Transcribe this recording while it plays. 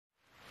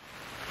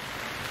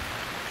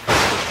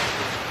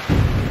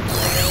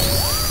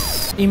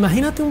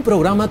Imagínate un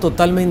programa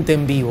totalmente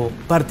en vivo,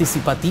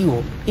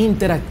 participativo,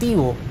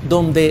 interactivo,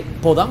 donde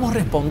podamos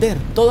responder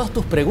todas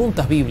tus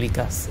preguntas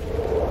bíblicas.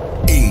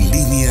 En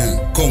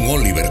línea con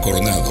Oliver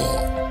Coronado.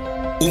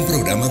 Un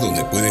programa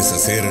donde puedes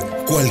hacer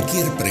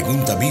cualquier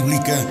pregunta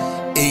bíblica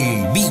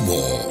en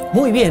vivo.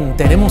 Muy bien,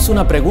 tenemos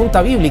una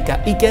pregunta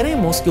bíblica y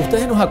queremos que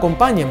ustedes nos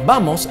acompañen.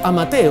 Vamos a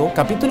Mateo,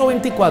 capítulo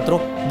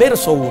 24,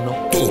 verso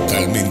 1.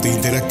 Totalmente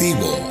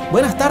interactivo.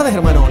 Buenas tardes,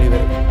 hermano Oliver.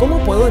 ¿Cómo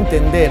puedo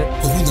entender?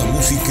 Con una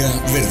música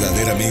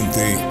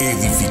verdaderamente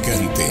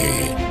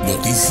edificante.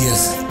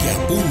 Noticias que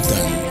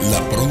apuntan la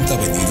pronta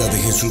venida de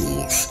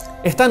Jesús.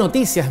 Esta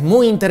noticia es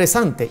muy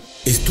interesante.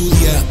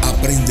 Estudia,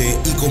 aprende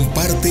y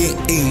comparte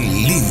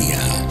en línea.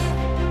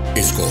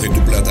 Escoge tu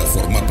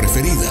plataforma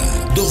preferida,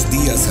 2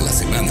 días a la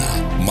semana,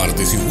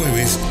 martes y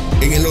jueves,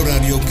 en el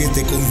horario que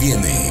te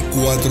conviene,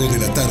 4 de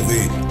la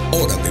tarde,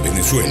 hora de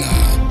Venezuela.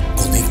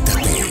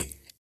 Conéctate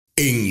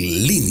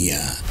en línea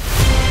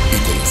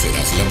y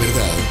conocerás la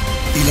verdad,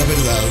 y la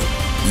verdad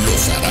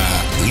los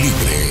hará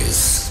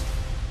libres.